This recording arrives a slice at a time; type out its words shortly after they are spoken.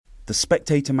The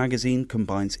Spectator magazine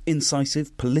combines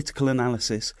incisive political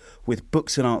analysis with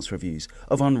books and arts reviews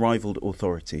of unrivalled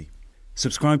authority.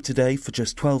 Subscribe today for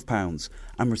just £12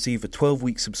 and receive a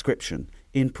 12-week subscription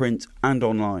in print and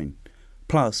online,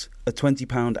 plus a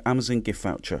 £20 Amazon gift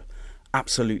voucher,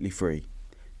 absolutely free.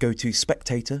 Go to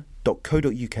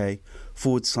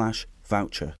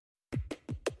spectator.co.uk/voucher.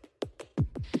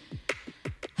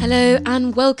 Hello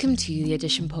and welcome to the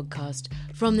Edition podcast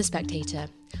from The Spectator.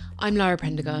 I'm Lara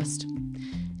Prendergast.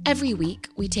 Every week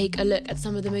we take a look at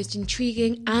some of the most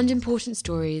intriguing and important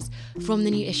stories from the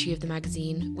new issue of the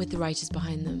magazine with the writers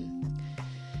behind them.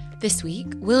 This week,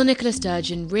 will Nicola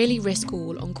Sturgeon really risk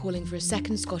all on calling for a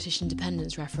second Scottish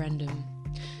independence referendum?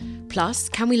 Plus,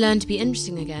 can we learn to be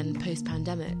interesting again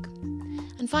post-pandemic?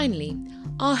 And finally,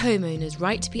 are homeowners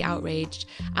right to be outraged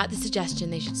at the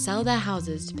suggestion they should sell their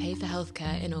houses to pay for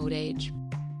healthcare in old age?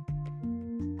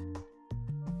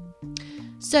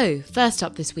 So, first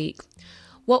up this week,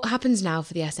 what happens now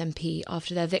for the SNP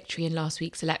after their victory in last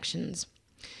week's elections?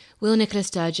 Will Nicola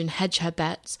Sturgeon hedge her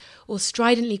bets or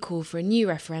stridently call for a new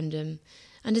referendum?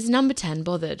 And is Number 10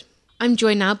 bothered? I'm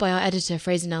joined now by our editor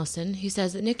Fraser Nelson, who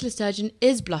says that Nicola Sturgeon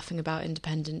is bluffing about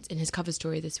independence in his cover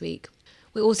story this week.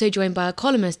 We're also joined by our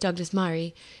columnist Douglas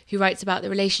Murray, who writes about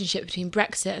the relationship between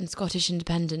Brexit and Scottish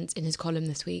independence in his column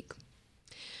this week.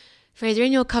 Fraser,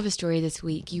 in your cover story this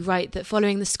week, you write that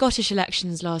following the Scottish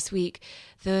elections last week,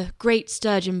 the great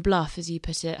Sturgeon bluff, as you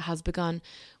put it, has begun.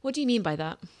 What do you mean by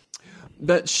that?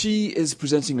 That she is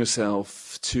presenting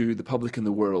herself to the public and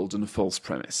the world on a false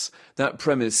premise. That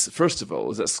premise, first of all,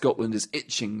 is that Scotland is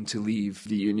itching to leave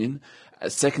the Union.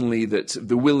 Secondly, that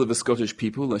the will of the Scottish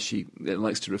people, as she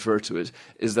likes to refer to it,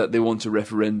 is that they want a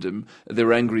referendum.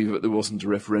 They're angry that there wasn't a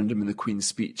referendum in the Queen's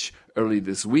speech early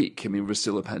this week. I mean, there's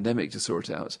still a pandemic to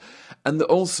sort out. And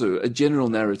also a general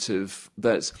narrative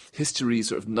that history is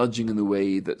sort of nudging in the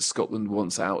way that Scotland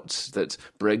wants out, that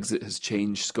Brexit has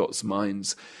changed Scots'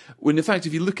 minds. When in fact,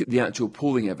 if you look at the actual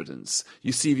polling evidence,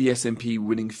 you see the SNP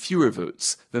winning fewer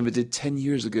votes than they did 10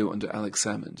 years ago under Alex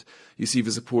Salmond. You see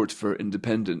the support for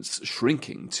independence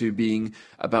shrinking to being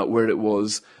about where it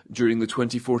was during the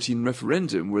 2014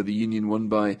 referendum, where the Union won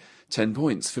by 10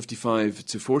 points, 55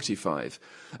 to 45.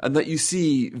 And that you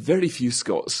see very few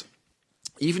Scots,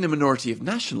 even a minority of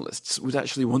nationalists, would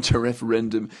actually want a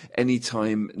referendum any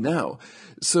time now.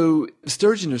 So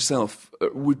Sturgeon herself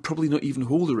would probably not even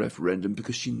hold a referendum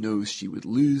because she knows she would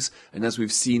lose. And as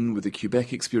we've seen with the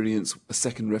Quebec experience, a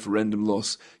second referendum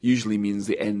loss usually means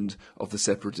the end of the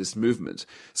separatist movement.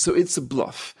 So it's a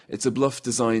bluff. It's a bluff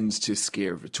designed to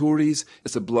scare the Tories.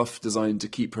 It's a bluff designed to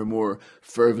keep her more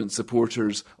fervent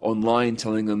supporters online,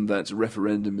 telling them that a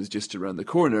referendum is just around the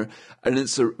corner. And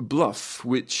it's a bluff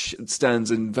which stands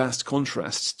in vast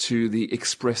contrast to the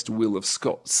expressed will of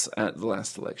Scots at the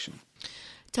last election.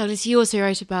 Douglas, you also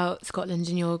wrote about Scotland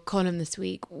in your column this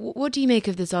week. What do you make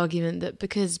of this argument that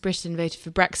because Britain voted for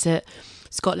Brexit,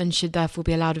 Scotland should therefore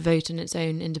be allowed to vote on its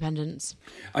own independence?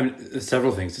 I mean, there's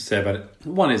several things to say about it.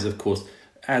 One is, of course,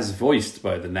 as voiced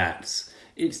by the Nats,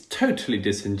 it's totally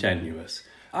disingenuous.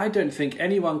 I don't think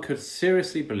anyone could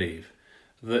seriously believe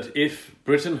that if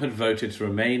Britain had voted to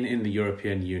remain in the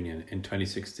European Union in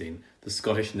 2016, the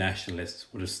Scottish nationalists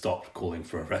would have stopped calling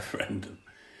for a referendum.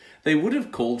 They would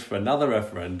have called for another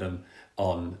referendum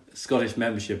on Scottish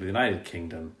membership of the United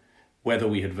Kingdom, whether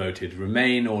we had voted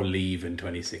remain or leave in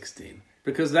 2016.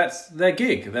 Because that's their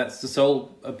gig. That's the sole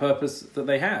purpose that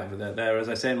they have. They're, as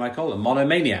I say in my column,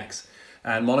 monomaniacs.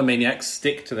 And monomaniacs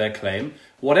stick to their claim,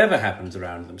 whatever happens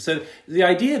around them. So the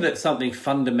idea that something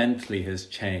fundamentally has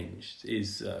changed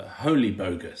is wholly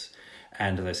bogus.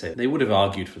 And as I say, they would have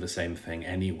argued for the same thing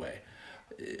anyway.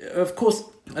 Of course,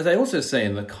 as I also say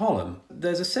in the column,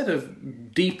 there's a set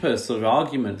of deeper sort of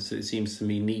arguments that it seems to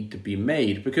me need to be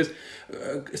made, because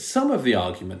some of the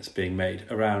arguments being made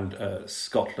around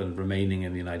Scotland remaining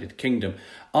in the United Kingdom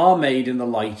are made in the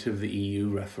light of the EU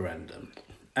referendum,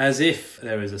 as if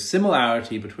there is a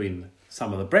similarity between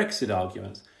some of the Brexit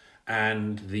arguments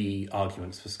and the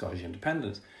arguments for Scottish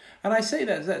independence. And I say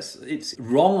that it's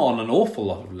wrong on an awful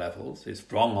lot of levels. It's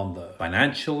wrong on the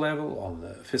financial level, on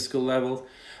the fiscal level,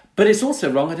 but it's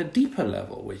also wrong at a deeper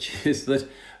level, which is that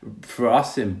for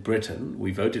us in Britain,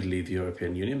 we voted to leave the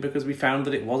European Union because we found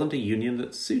that it wasn't a union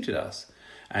that suited us,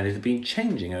 and it had been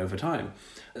changing over time.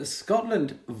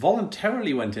 Scotland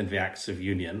voluntarily went into the Acts of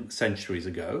Union centuries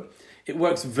ago. It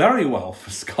works very well for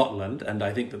Scotland, and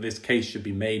I think that this case should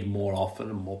be made more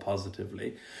often and more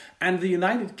positively. And the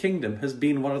United Kingdom has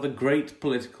been one of the great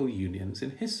political unions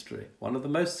in history, one of the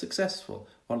most successful,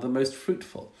 one of the most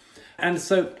fruitful. And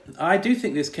so I do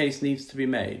think this case needs to be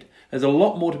made. There's a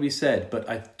lot more to be said, but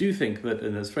I do think that,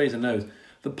 and as Fraser knows,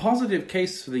 The positive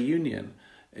case for the union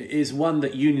is one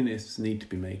that unionists need to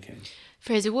be making.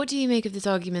 Fraser, what do you make of this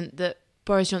argument that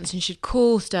Boris Johnson should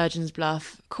call Sturgeon's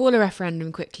bluff, call a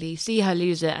referendum quickly, see her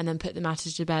lose it, and then put the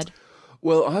matter to bed?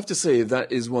 Well, I have to say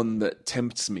that is one that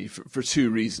tempts me for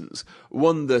two reasons.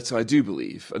 One, that I do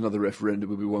believe another referendum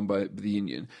will be won by the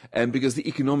union, and because the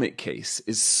economic case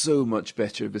is so much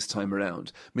better this time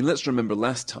around. I mean, let's remember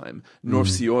last time, North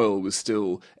Sea oil was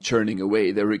still churning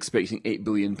away. They were expecting £8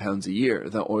 billion a year.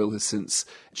 That oil has since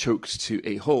choked to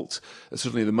a halt.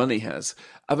 Certainly the money has.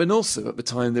 And also, at the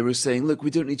time, they were saying, look,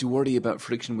 we don't need to worry about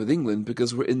friction with England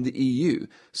because we're in the EU.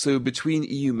 So between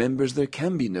EU members, there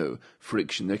can be no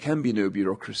friction. There can be no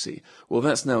bureaucracy. Well,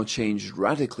 that's now changed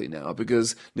radically now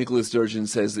because Nicola Sturgeon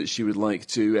says that she would like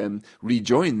to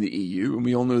rejoin the EU, and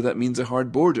we all know that means a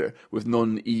hard border with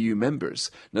non-EU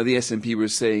members. Now, the SNP were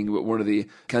saying, one of the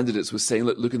candidates was saying,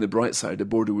 look on the bright side, a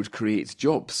border would create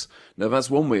jobs. Now, that's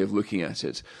one way of looking at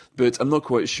it, but I'm not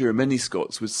quite sure many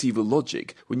Scots would see the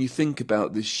logic when you think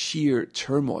about the sheer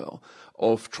turmoil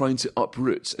of trying to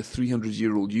uproot a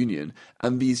 300-year-old union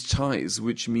and these ties,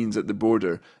 which means that the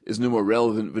border is no more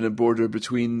relevant than a border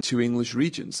between two English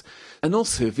regions. And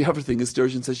also, the other thing is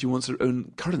Sturgeon says she wants her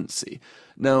own currency.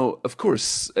 Now, of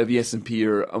course, the SNP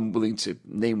are unwilling to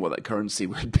name what that currency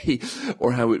would be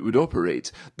or how it would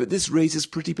operate, but this raises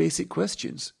pretty basic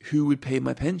questions. Who would pay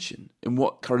my pension? In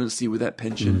what currency would that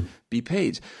pension be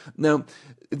paid? Now,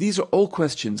 these are all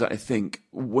questions that I think,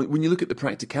 when you look at the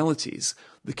practicalities,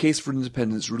 the case for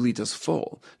independence really does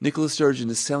fall. Nicola Sturgeon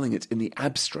is selling it in the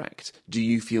abstract. Do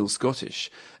you feel Scottish?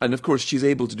 And of course, she's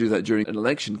able to do that during an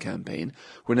election campaign.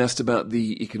 When asked about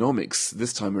the economics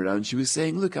this time around, she was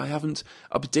saying, look, I haven't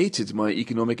updated my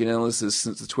economic analysis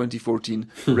since the 2014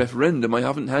 referendum. I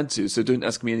haven't had to, so don't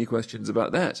ask me any questions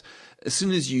about that. As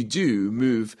soon as you do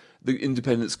move the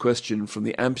independence question from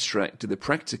the abstract to the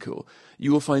practical,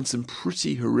 you will find some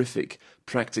pretty horrific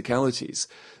practicalities.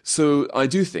 So I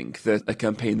do think that a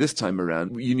campaign this time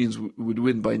around, unions would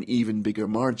win by an even bigger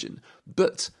margin.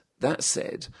 But that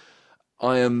said,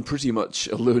 I am pretty much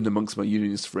alone amongst my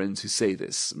unionist friends who say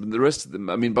this. The rest of them,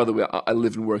 I mean, by the way, I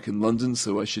live and work in London,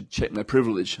 so I should check my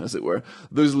privilege, as it were.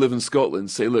 Those who live in Scotland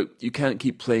say, look, you can't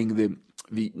keep playing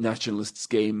the nationalists'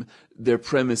 game. Their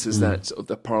premise is that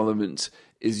the Parliament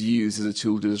is used as a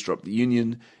tool to disrupt the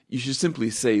union. You should simply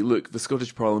say, look, the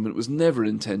Scottish Parliament was never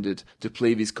intended to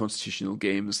play these constitutional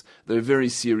games. There are very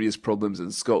serious problems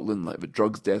in Scotland, like the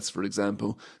drugs deaths, for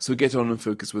example, so get on and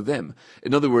focus with them.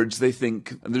 In other words, they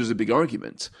think, and there's a big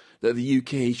argument, that the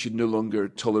UK should no longer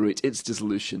tolerate its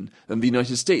dissolution than the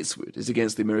United States would. It's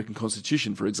against the American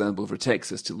Constitution, for example, for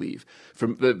Texas to leave.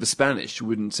 From the Spanish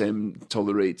wouldn't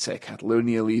tolerate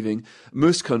Catalonia leaving.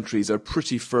 Most countries are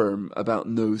pretty firm about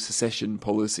no secession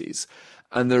policies.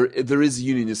 And there is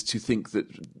unionists who think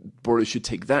that Boris should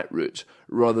take that route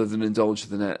rather than indulge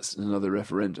the Nats in another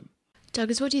referendum.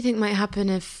 Douglas, what do you think might happen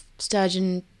if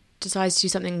Sturgeon decides to do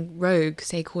something rogue,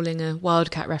 say calling a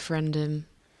wildcat referendum?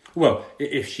 Well,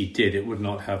 if she did, it would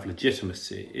not have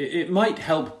legitimacy. It might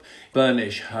help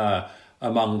burnish her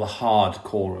among the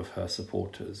hardcore of her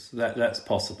supporters. That's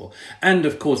possible. And,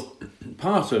 of course,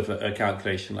 part of a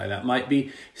calculation like that might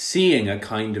be seeing a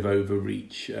kind of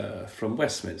overreach from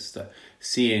Westminster,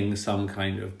 seeing some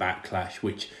kind of backlash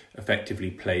which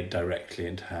effectively played directly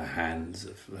into her hands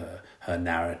of her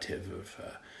narrative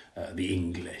of the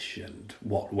English and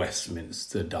what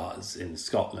Westminster does in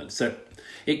Scotland. So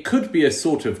it could be a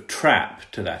sort of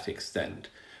trap to that extent,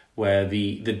 where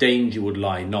the danger would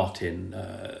lie not in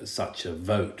such a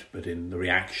vote, but in the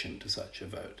reaction to such a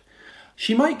vote.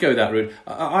 She might go that route.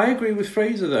 I agree with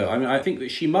Fraser, though. I mean, I think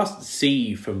that she must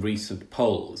see from recent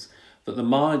polls that the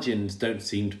margins don't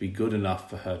seem to be good enough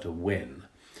for her to win,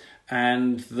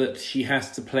 and that she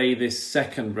has to play this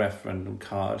second referendum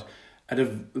card at a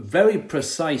very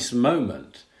precise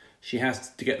moment. She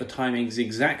has to get the timings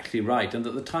exactly right, and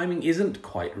that the timing isn't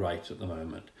quite right at the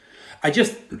moment. I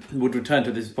just would return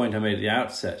to this point I made at the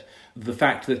outset, the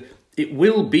fact that it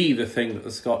will be the thing that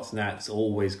the Scots Nats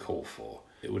always call for.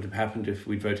 It would have happened if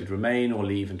we'd voted Remain or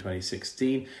Leave in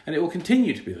 2016, and it will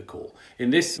continue to be the call. In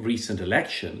this recent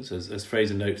elections, as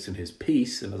Fraser notes in his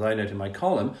piece, and as I note in my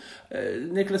column,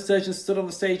 Nicola Sturgeon stood on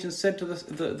the stage and said to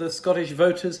the Scottish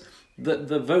voters that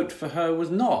the vote for her was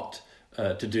not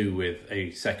to do with a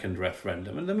second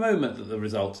referendum. And the moment that the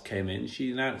results came in,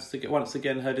 she announced once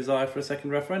again her desire for a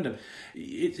second referendum.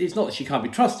 It's not that she can't be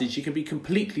trusted, she can be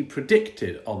completely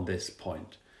predicted on this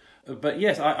point. But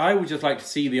yes, I would just like to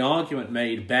see the argument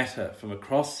made better from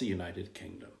across the United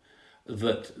Kingdom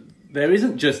that there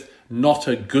isn't just not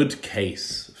a good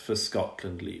case for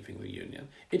Scotland leaving the Union.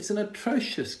 It's an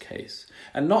atrocious case.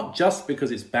 And not just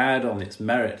because it's bad on its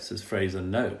merits, as Fraser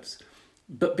notes,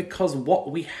 but because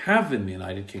what we have in the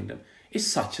United Kingdom is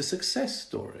such a success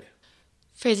story.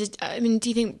 Fraser, do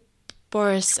you think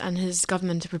Boris and his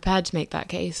government are prepared to make that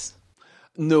case?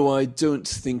 No, I don't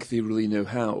think they really know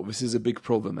how. This is a big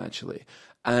problem, actually.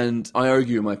 And I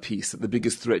argue in my piece that the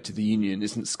biggest threat to the Union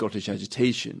isn't Scottish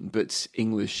agitation, but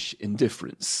English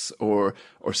indifference or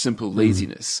simple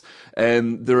laziness.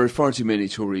 There are far too many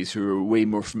Tories who are way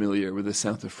more familiar with the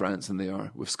south of France than they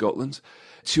are with Scotland.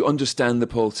 To understand the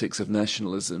politics of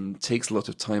nationalism takes a lot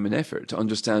of time and effort. To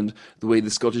understand the way the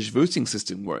Scottish voting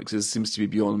system works seems to be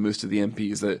beyond most of the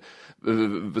MPs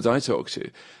that I talk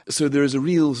to. So there is a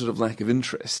real sort of lack of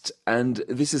interest. And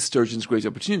this is Sturgeon's great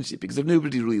opportunity, because if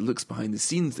nobody really looks behind the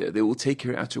scenes there, they will take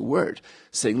her at her word,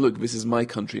 saying, look, this is my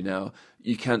country now.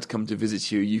 You can't come to visit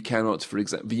here. You cannot, for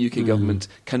example, the UK government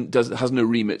has no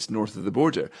remit north of the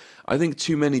border. I think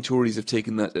too many Tories have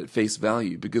taken that at face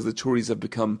value, because the Tories have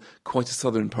become quite a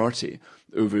southern party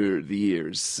over the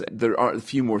years. There are a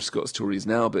few more Scots Tories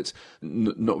now, but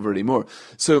not very more.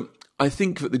 So I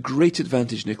think that the great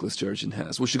advantage Nicola Sturgeon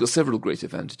has, well, she's got several great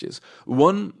advantages.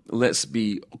 One, let's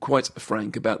be quite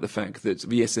frank about the fact that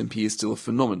the SNP is still a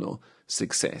phenomenal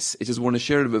success. It has won a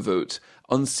share of a vote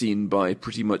unseen by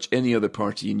pretty much any other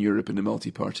party in Europe in a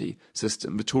multi-party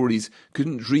system. The Tories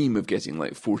couldn't dream of getting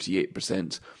like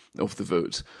 48% of the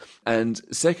vote. And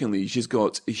secondly, she's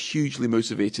got a hugely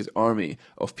motivated army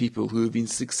of people who have been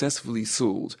successfully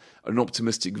sold an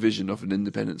optimistic vision of an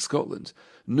independent Scotland.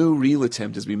 No real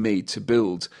attempt has been made to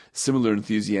build similar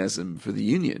enthusiasm for the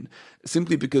Union,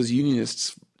 simply because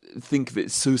Unionists think that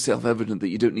it's so self-evident that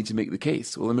you don't need to make the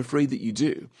case. Well, I'm afraid that you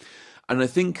do. And I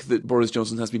think that Boris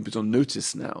Johnson has been put on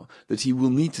notice now that he will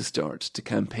need to start to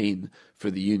campaign for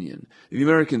the Union. The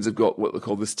Americans have got what they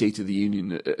call the State of the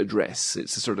Union address.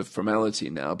 It's a sort of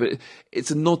formality now, but it's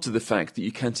a nod to the fact that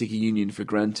you can't take a union for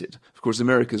granted. Of course,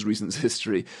 America's recent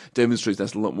history demonstrates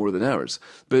that a lot more than ours.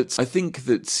 But I think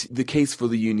that the case for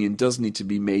the Union does need to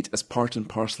be made as part and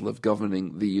parcel of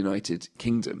governing the United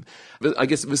Kingdom. But I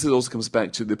guess this also comes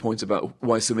back to the point about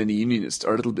why so many Unionists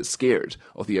are a little bit scared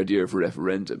of the idea of a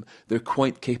referendum. They're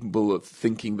quite capable of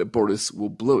thinking that Boris will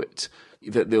blow it,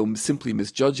 that they'll simply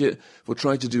misjudge it. They'll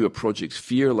try to do a Project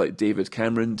Fear like David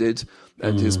Cameron did,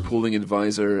 and his polling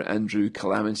advisor, Andrew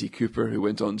Calamity Cooper, who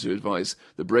went on to advise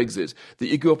the Brexit, that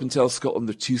you go up and tell Scotland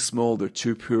they're too small, they're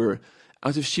too poor.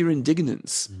 Out of sheer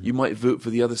indignance, you might vote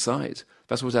for the other side.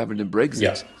 That's what happened in Brexit.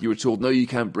 Yeah. You were told, no, you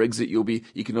can't Brexit, you'll be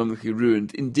economically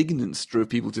ruined. Indignance drove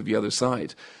people to the other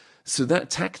side. So that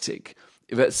tactic,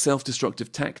 that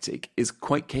self-destructive tactic, is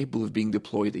quite capable of being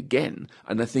deployed again.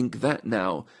 And I think that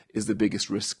now is the biggest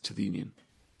risk to the Union.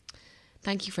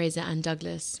 Thank you, Fraser and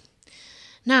Douglas.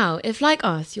 Now, if like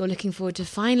us, you're looking forward to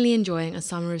finally enjoying a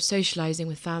summer of socialising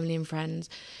with family and friends,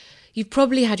 you've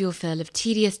probably had your fill of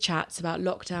tedious chats about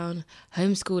lockdown,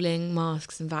 homeschooling,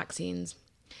 masks and vaccines.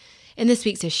 In this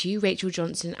week's issue, Rachel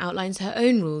Johnson outlines her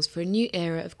own rules for a new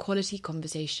era of quality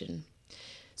conversation.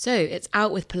 So it's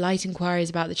out with polite inquiries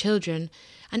about the children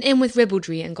and in with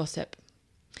ribaldry and gossip.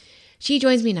 She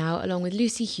joins me now along with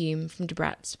Lucy Hume from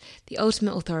Debrett's, the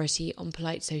ultimate authority on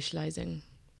polite socialising.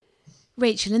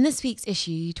 Rachel, in this week's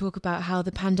issue, you talk about how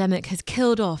the pandemic has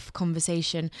killed off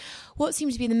conversation. What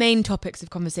seems to be the main topics of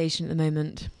conversation at the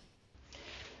moment?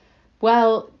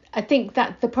 Well, I think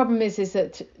that the problem is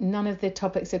that none of the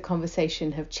topics of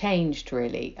conversation have changed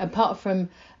really, apart from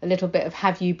a little bit of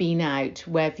have you been out,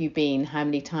 where have you been, how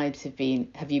many times have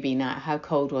you been out, how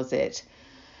cold was it?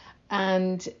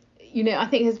 And, you know, I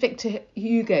think as Victor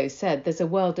Hugo said, there's a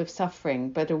world of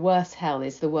suffering, but a worse hell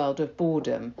is the world of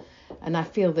boredom. And I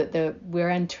feel that we're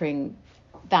entering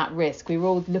that risk. We were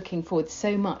all looking forward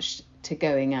so much to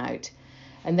going out.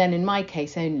 And then in my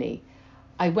case only,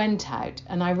 I went out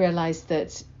and I realised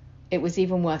that it was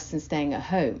even worse than staying at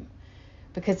home,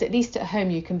 because at least at home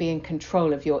you can be in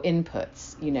control of your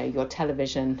inputs, you know, your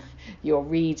television, your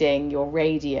reading, your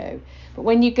radio. But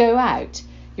when you go out,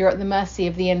 you're at the mercy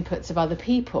of the inputs of other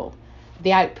people,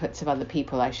 the outputs of other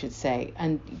people, I should say,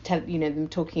 and them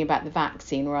talking about the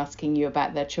vaccine or asking you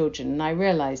about their children. And I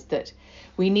realised that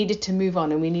we needed to move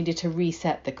on and we needed to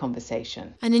reset the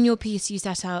conversation. And in your piece, you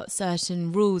set out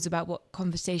certain rules about what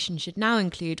conversation should now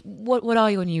include. What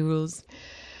are your new rules?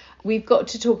 We've got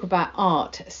to talk about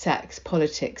art, sex,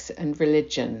 politics and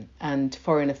religion and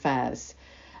foreign affairs.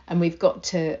 And we've got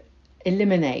to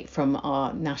eliminate from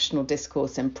our national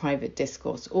discourse and private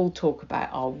discourse all talk about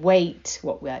our weight,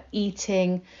 what we're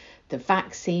eating, the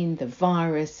vaccine, the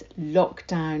virus,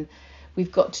 lockdown.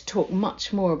 We've got to talk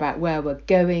much more about where we're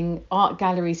going, art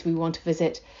galleries we want to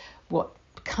visit, what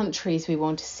countries we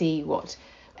want to see, what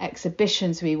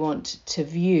exhibitions we want to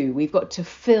view. We've got to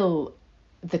fill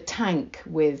the tank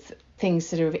with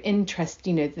things that are of interest,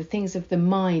 the things of the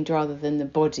mind rather than the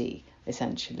body,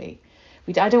 essentially.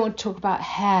 I don't want to talk about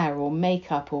hair or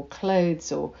makeup or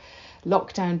clothes or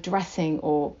lockdown dressing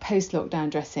or post-lockdown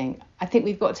dressing. I think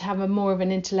we've got to have more of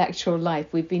an intellectual life.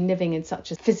 We've been living in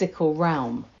such a physical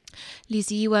realm.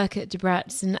 Lucy, you work at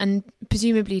Debrett's, and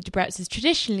presumably Debrett's has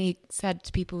traditionally said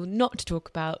to people not to talk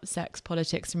about sex,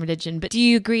 politics and religion. But do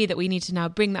you agree that we need to now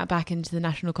bring that back into the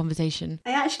national conversation?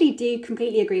 I actually do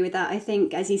completely agree with that. I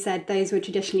think, as you said, those were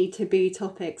traditionally taboo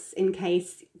topics in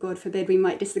case, God forbid, we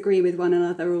might disagree with one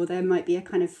another or there might be a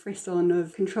kind of frisson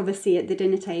of controversy at the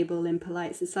dinner table in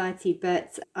polite society.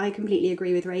 But I completely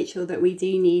agree with Rachel that we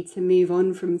do need to move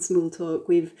on from small talk.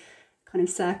 We've kind of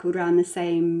circled around the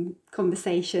same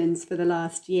conversations for the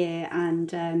last year,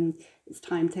 and it's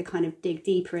time to kind of dig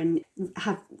deeper and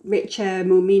have richer,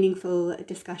 more meaningful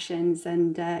discussions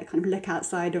and kind of look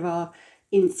outside of our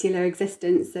insular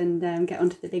existence and get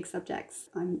onto the big subjects.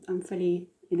 I'm fully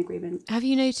in agreement. Have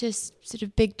you noticed sort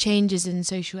of big changes in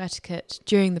social etiquette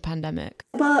during the pandemic?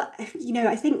 Well,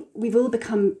 I think we've all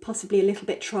become possibly a little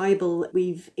bit tribal.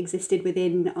 We've existed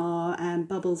within our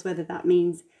bubbles, whether that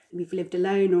means we've lived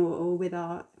alone or with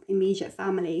our immediate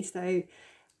family. So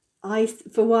I,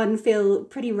 for one, feel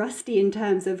pretty rusty in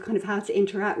terms of kind of how to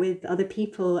interact with other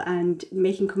people and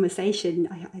making conversation.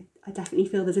 I definitely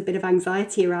feel there's a bit of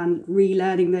anxiety around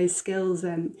relearning those skills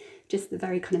and just the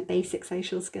very kind of basic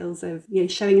social skills of,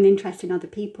 showing an interest in other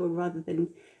people rather than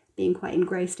being quite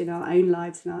engrossed in our own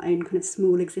lives and our own kind of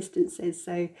small existences.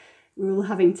 So we're all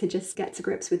having to just get to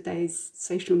grips with those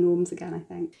social norms again, I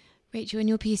think. Rachel, in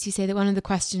your piece, you say that one of the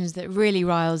questions that really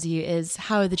riles you is,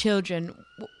 how are the children?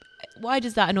 Why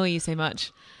does that annoy you so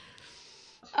much?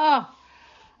 Oh,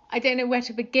 I don't know where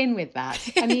to begin with that.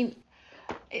 I mean,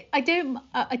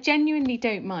 I genuinely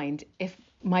don't mind if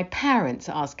my parents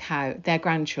ask how their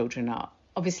grandchildren are.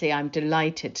 Obviously, I'm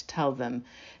delighted to tell them.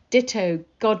 Ditto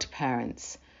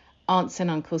godparents, aunts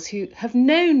and uncles who have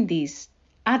known these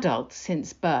adults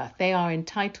since birth. They are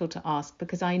entitled to ask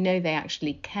because I know they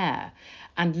actually care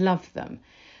and love them.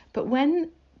 But when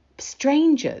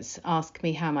strangers ask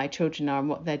me how my children are and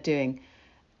what they're doing,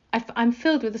 I'm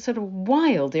filled with a sort of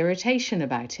wild irritation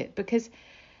about it, because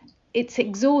it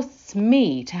exhausts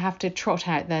me to have to trot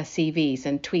out their CVs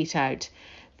and tweet out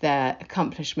their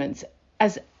accomplishments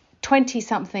as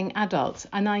 20-something adults.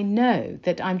 And I know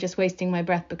that I'm just wasting my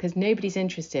breath because nobody's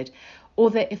interested, or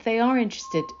that if they are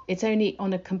interested, it's only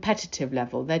on a competitive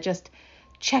level. They're just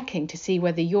checking to see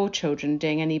whether your children are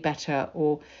doing any better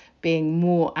or being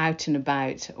more out and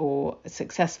about or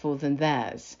successful than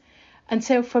theirs. And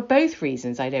so for both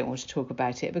reasons, I don't want to talk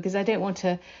about it, because I don't want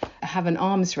to have an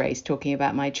arms race talking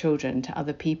about my children to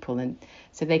other people. And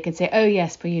so they can say, oh,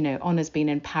 yes, but, Honor's been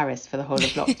in Paris for the whole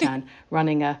of lockdown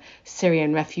running a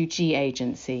Syrian refugee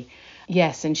agency.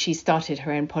 Yes, and she started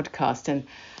her own podcast and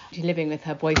she's living with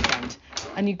her boyfriend.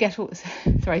 And you get all...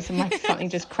 Sorry, something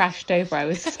just crashed over. I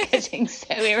was getting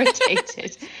so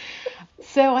irritated.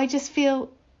 So I just feel,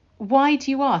 why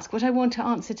do you ask? What I want to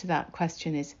answer to that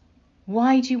question is,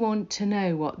 why do you want to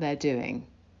know what they're doing?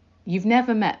 You've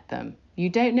never met them. You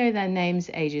don't know their names,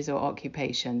 ages or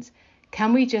occupations.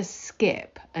 Can we just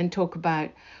skip and talk about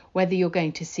whether you're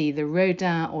going to see the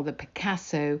Rodin or the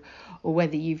Picasso, or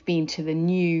whether you've been to the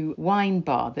new wine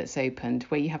bar that's opened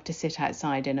where you have to sit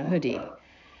outside in a hoodie?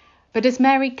 But as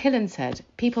Mary Killen said,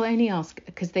 people only ask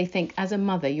because they think as a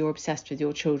mother you're obsessed with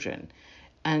your children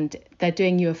and they're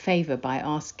doing you a favour by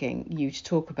asking you to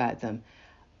talk about them.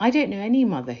 I don't know any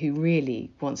mother who really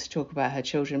wants to talk about her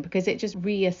children, because it just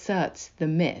reasserts the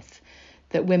myth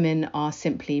that women are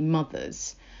simply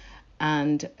mothers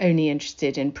and only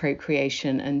interested in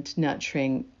procreation and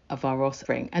nurturing of our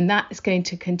offspring. And that is going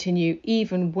to continue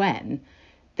even when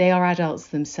they are adults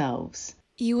themselves.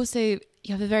 You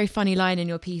have a very funny line in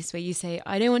your piece where you say,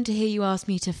 I don't want to hear you ask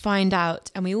me to find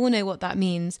out, and we all know what that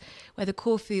means, whether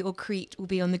Corfu or Crete will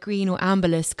be on the green or amber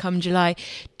list come July.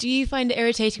 Do you find it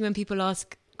irritating when people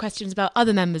ask questions about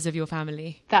other members of your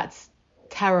family? That's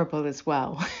terrible as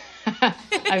well.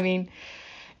 I mean,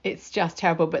 it's just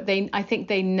terrible. But I think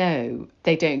they know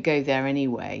they don't go there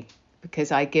anyway,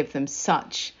 because I give them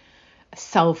such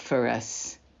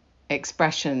sulphurous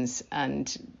expressions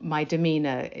and my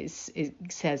demeanour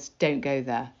says don't go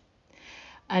there.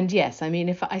 And yes, I mean,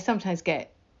 if I sometimes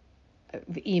get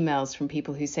emails from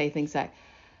people who say things like,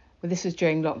 well, this was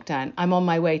during lockdown, I'm on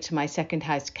my way to my second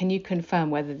house. Can you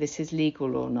confirm whether this is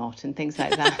legal or not? And things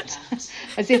like that.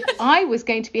 As if I was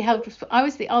going to be held, I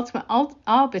was the ultimate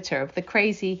arbiter of the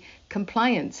crazy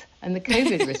compliance and the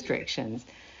COVID restrictions.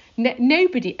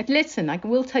 Nobody, listen, I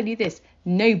will tell you this,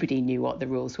 nobody knew what the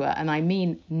rules were. And I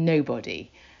mean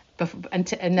nobody,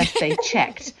 unless they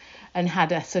checked and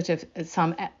had a sort of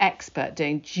some expert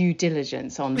doing due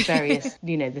diligence on various,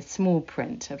 the small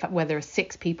print of whether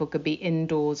 6 people could be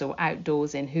indoors or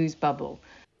outdoors in whose bubble.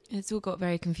 It's all got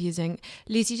very confusing.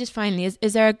 Lucy, just finally,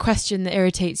 is there a question that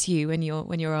irritates you when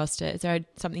you're asked it? Is there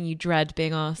something you dread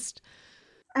being asked?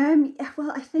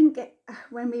 Well, I think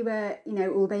when we were,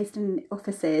 all based in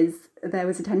offices, there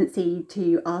was a tendency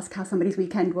to ask how somebody's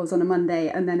weekend was on a Monday,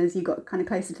 and then as you got kind of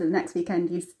closer to the next weekend,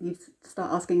 you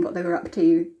start asking what they were up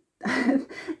to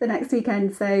the next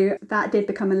weekend. So that did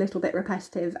become a little bit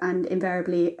repetitive, and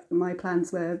invariably my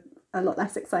plans were a lot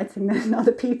less exciting than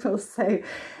other people's. So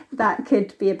that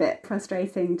could be a bit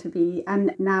frustrating to be.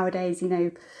 And nowadays,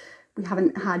 we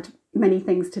haven't had many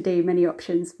things to do, many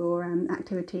options for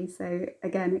activities. So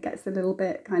again, it gets a little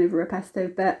bit kind of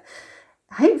repetitive, but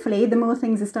hopefully the more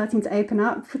things are starting to open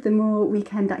up, the more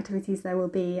weekend activities there will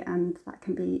be, and that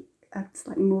can be a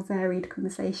slightly more varied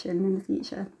conversation in the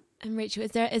future. And Rachel,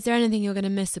 is there anything you're going to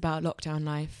miss about lockdown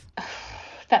life?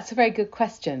 That's a very good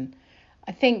question.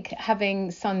 I think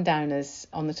having sundowners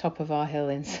on the top of our hill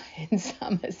in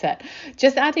Somerset,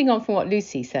 just adding on from what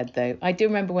Lucy said though, I do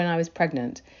remember when I was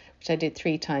pregnant, which I did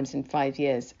 3 times in 5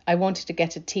 years, I wanted to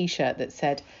get a T-shirt that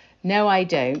said, "No, I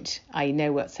don't. I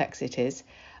know what sex it is."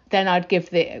 Then I'd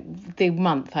give the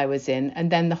month I was in,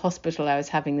 and then the hospital I was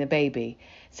having the baby,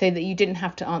 so that you didn't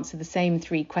have to answer the same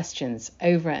 3 questions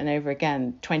over and over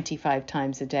again 25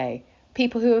 times a day.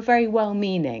 People who are very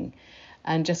well-meaning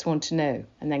and just want to know.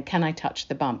 And then, can I touch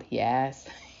the bump? Yes.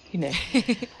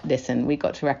 Listen, we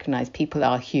got to recognise people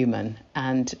are human,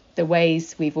 and the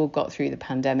ways we've all got through the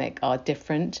pandemic are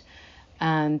different.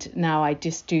 And now I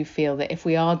just do feel that if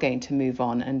we are going to move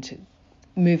on and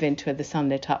move into the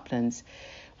sunlit uplands,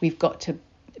 we've got to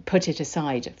put it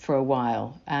aside for a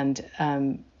while. And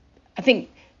I think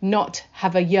not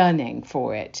have a yearning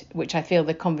for it, which I feel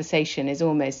the conversation is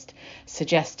almost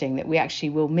suggesting that we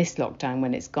actually will miss lockdown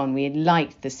when it's gone. We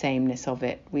like the sameness of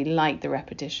it. We like the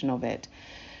repetition of it.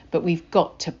 But we've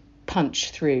got to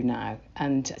punch through now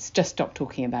and just stop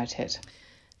talking about it.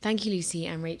 Thank you, Lucy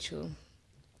and Rachel.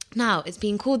 Now, it's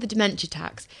been called the dementia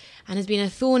tax and has been a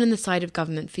thorn in the side of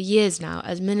government for years now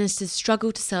as ministers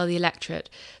struggle to sell the electorate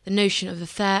the notion of a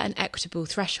fair and equitable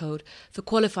threshold for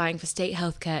qualifying for state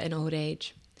healthcare in old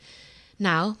age.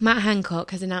 Now, Matt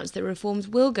Hancock has announced that reforms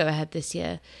will go ahead this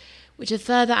year, which have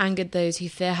further angered those who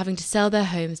fear having to sell their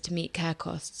homes to meet care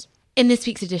costs. In this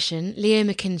week's edition, Leo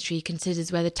McKinstry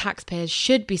considers whether taxpayers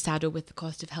should be saddled with the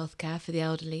cost of healthcare for the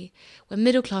elderly, when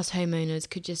middle-class homeowners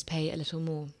could just pay a little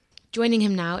more. Joining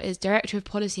him now is Director of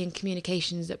Policy and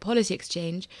Communications at Policy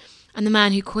Exchange and the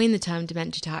man who coined the term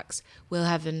dementia tax, Will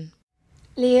Heaven.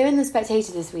 Leo, in The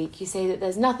Spectator this week, you say that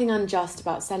there's nothing unjust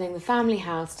about selling the family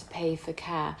house to pay for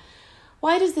care.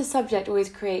 Why does this subject always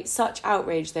create such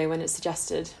outrage, though, when it's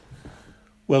suggested?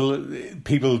 Well,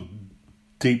 people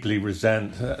deeply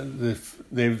resent.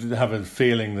 They have a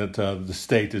feeling that the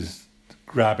state is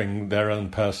grabbing their own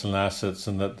personal assets,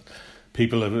 and that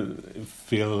people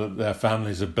feel that their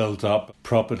families have built up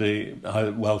property,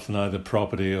 wealth in either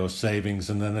property or savings,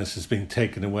 and then this has been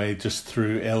taken away just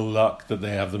through ill luck, that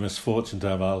they have the misfortune to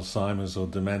have Alzheimer's or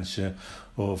dementia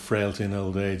or frailty in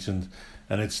old age, and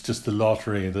it's just the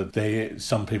lottery that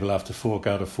some people have to fork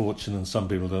out a fortune and some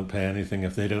people don't pay anything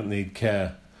if they don't need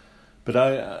care. But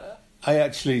I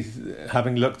actually,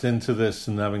 having looked into this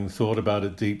and having thought about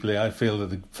it deeply, I feel that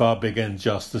the far bigger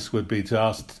injustice would be to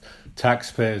ask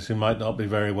taxpayers who might not be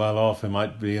very well off, who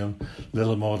might be on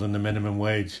little more than the minimum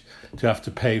wage, to have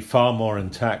to pay far more in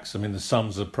tax. I mean, the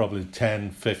sums are probably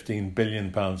 10, 15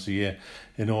 billion pounds a year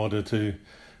in order to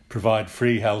provide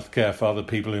free healthcare for other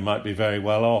people who might be very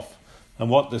well off. And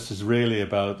what this is really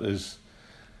about is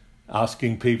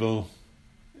asking people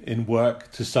in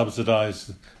work to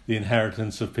subsidise the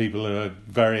inheritance of people who are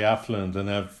very affluent and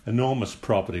have enormous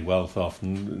property wealth,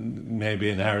 often maybe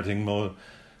inheriting more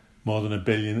than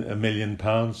 £1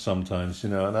 million sometimes,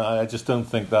 and I just don't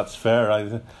think that's fair.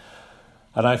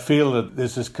 And I feel that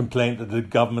there's this complaint that the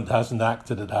government hasn't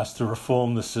acted. It has to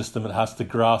reform the system. It has to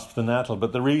grasp the nettle.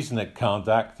 But the reason it can't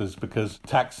act is because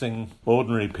taxing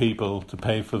ordinary people to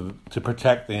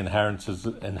protect the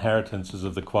inheritances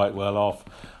of the quite well off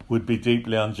would be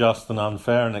deeply unjust and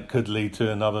unfair, and it could lead to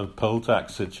another poll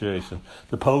tax situation.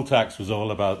 The poll tax was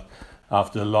all about,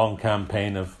 after a long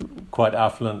campaign of quite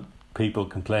affluent people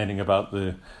complaining about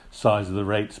the size of the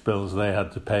rates bills they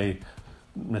had to pay.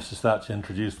 Mrs Thatcher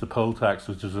introduced the poll tax,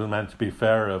 which was meant to be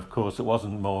fairer. Of course, it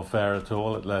wasn't more fair at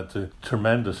all. It led to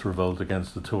tremendous revolt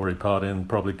against the Tory party and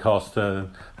probably cost her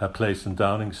place in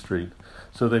Downing Street.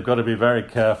 So they've got to be very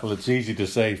careful. It's easy to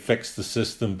say fix the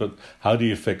system, but how do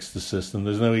you fix the system?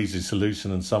 There's no easy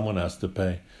solution and someone has to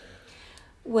pay.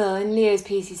 Well, in Leo's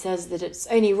piece, he says that it's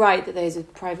only right that those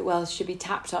with private wealth should be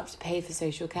tapped up to pay for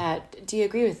social care. Do you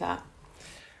agree with that?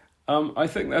 I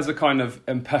think there's a kind of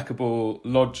impeccable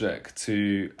logic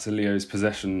to Leo's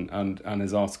position and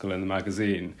his article in the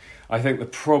magazine. I think the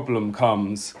problem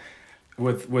comes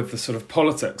with the sort of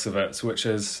politics of it, which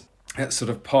is it's sort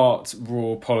of part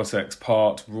raw politics,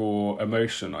 part raw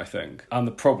emotion, I think. And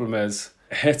the problem is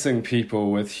hitting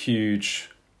people with huge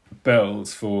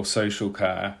bills for social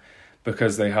care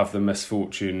because they have the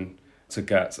misfortune to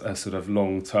get a sort of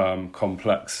long-term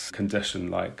complex condition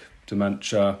like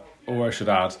dementia, or I should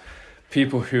add,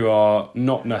 people who are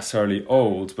not necessarily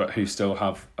old but who still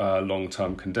have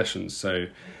long-term conditions. So,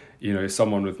 you know,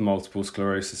 someone with multiple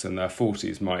sclerosis in their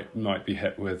 40s might be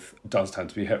does tend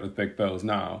to be hit with big bills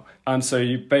now. And so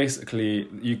you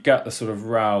get the sort of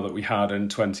row that we had in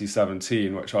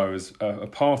 2017, which I was a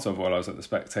part of while I was at The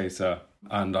Spectator.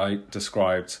 And I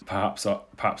described, perhaps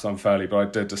unfairly, but I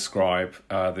did describe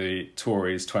the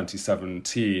Tories'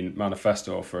 2017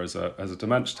 manifesto offer as a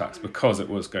dementia tax because it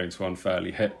was going to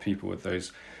unfairly hit people with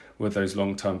those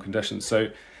long-term conditions. So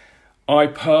I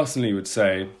personally would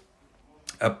say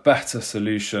a better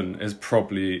solution is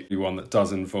probably one that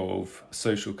does involve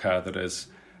social care that is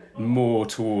more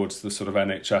towards the sort of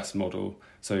NHS model,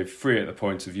 so free at the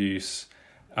point of use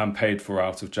and paid for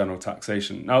out of general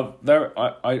taxation. Now,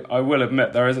 I will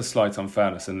admit there is a slight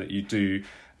unfairness in that you do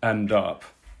end up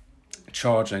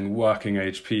charging working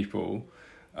age people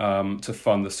to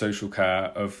fund the social care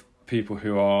of people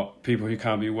who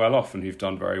can be well off and who've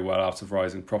done very well out of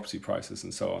rising property prices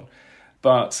and so on.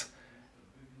 But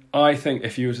I think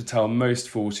if you were to tell most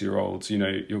 40-year-olds, you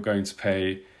know, you're going to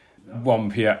pay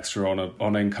 1p extra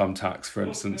on income tax, for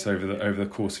instance, over the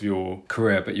course of your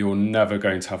career, but you're never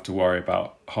going to have to worry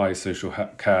about high social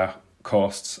care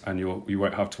costs, and you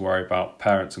won't have to worry about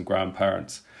parents and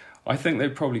grandparents, I think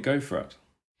they'd probably go for it.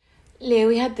 Leo,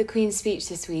 we had the Queen's speech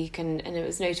this week, and it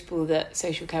was notable that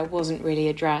social care wasn't really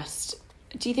addressed.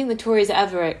 Do you think the Tories are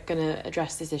ever going to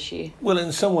address this issue? Well,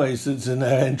 in some ways, it's in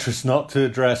their interest not to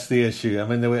address the issue. I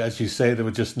mean, as you say, there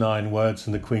were just 9 words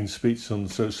in the Queen's speech on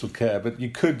social care, but you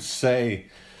could say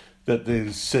that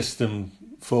the system,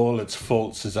 for all its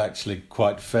faults, is actually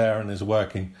quite fair and is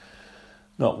working.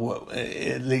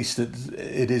 At least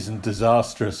it isn't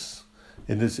disastrous.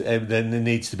 Then there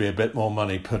needs to be a bit more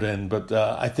money put in. But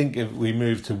I think if we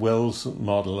move to Will's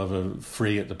model of a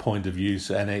free at the point of use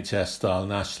NHS-style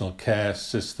national care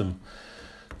system,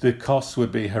 the costs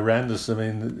would be horrendous. I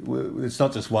mean, it's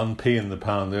not just 1p in the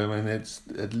pound. I mean, it's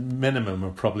a minimum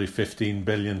of probably £15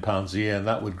 billion a year, and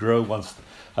that would grow once,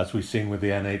 as we've seen with the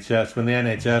NHS. When the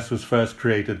NHS was first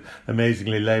created,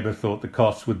 amazingly, Labour thought the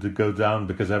costs would go down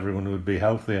because everyone would be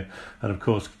healthier. And of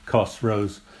course, costs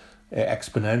rose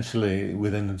exponentially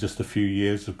within just a few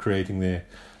years of creating the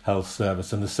health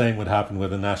service, and the same would happen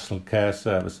with the national care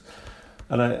service.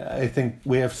 And I think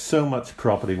we have so much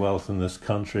property wealth in this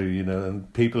country, you know,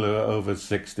 and people who are over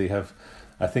 60 have,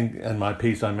 I think in my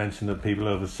piece I mentioned that people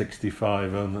over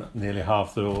 65 own nearly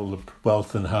half all the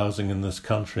wealth and housing in this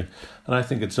country, and I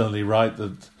think it's only right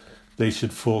that they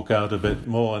should fork out a bit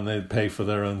more and they pay for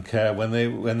their own care when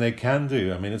they can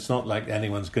do. I mean, it's not like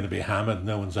anyone's going to be hammered.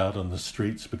 No one's out on the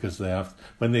streets because they have.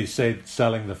 When they say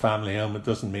selling the family home, it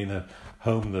doesn't mean a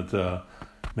home that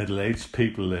middle-aged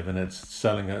people live in. It's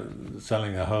selling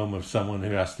a home of someone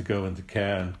who has to go into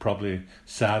care and probably,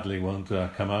 sadly, won't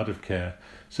come out of care.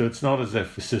 So it's not as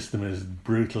if the system is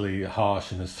brutally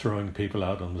harsh and is throwing people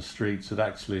out on the streets. It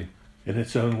actually, in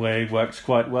its own way, works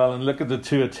quite well. And look at the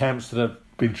 2 attempts that have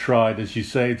been tried, as you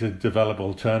say, to develop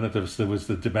alternatives. There was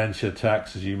the dementia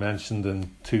tax, as you mentioned, in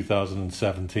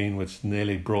 2017, which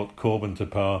nearly brought Corbyn to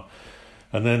power.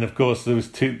 And then, of course, there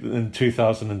was in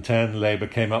 2010, Labour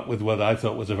came up with what I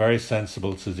thought was a very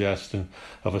sensible suggestion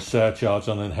of a surcharge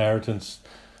on inheritance,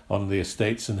 on the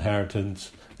estate's inherited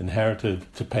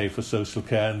to pay for social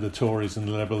care, and the Tories and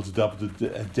the Liberals dubbed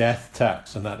it a death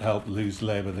tax, and that helped lose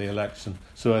Labour the election.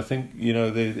 So I think, you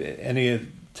know, any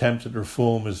attempt at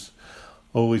reform is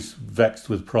always vexed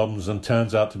with problems and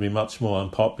turns out to be much more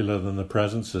unpopular than the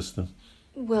present system.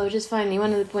 Well, just finally,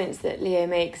 one of the points that Leo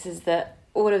makes is that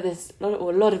a lot of this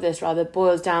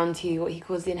boils down to what he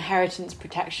calls the Inheritance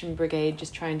Protection Brigade,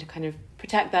 just trying to kind of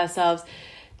protect themselves.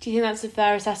 Do you think that's a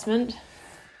fair assessment?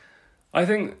 I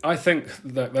think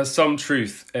that there's some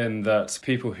truth in that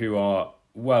people who are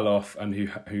well off and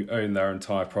who own their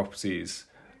entire properties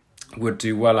would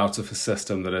do well out of a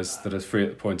system that is free at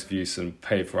the point of use and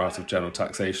paid for out of general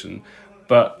taxation.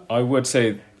 But I would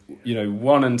say,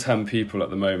 1 in 10 people at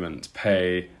the moment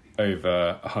pay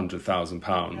over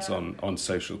 £100,000 on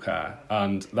social care,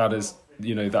 and that is,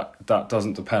 that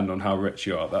doesn't depend on how rich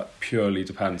you are. That purely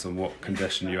depends on what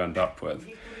condition you end up with.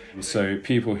 So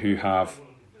people who have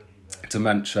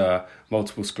dementia,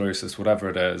 multiple sclerosis, whatever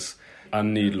it is,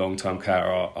 and need long-term care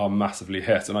are massively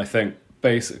hit. And I think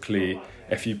basically,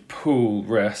 if you pool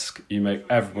risk, you make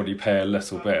everybody pay a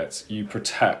little bit, you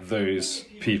protect those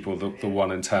people, the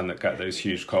 1 in 10 that get those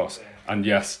huge costs. And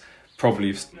yes,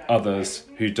 probably others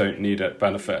who don't need it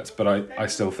benefit, but I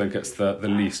still think it's the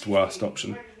least worst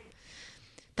option.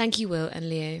 Thank you, Will and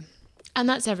Leo. And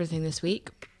that's everything this week.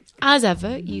 As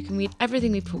ever, you can read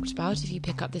everything we've talked about if you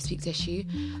pick up this week's issue,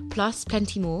 plus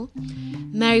plenty more.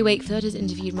 Mary Wakefield has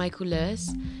interviewed Michael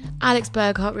Lewis, Alex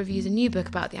Burghardt reviews a new book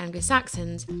about the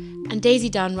Anglo-Saxons, and Daisy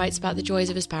Dunn writes about the joys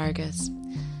of asparagus.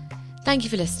 Thank you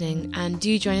for listening, and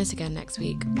do join us again next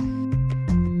week.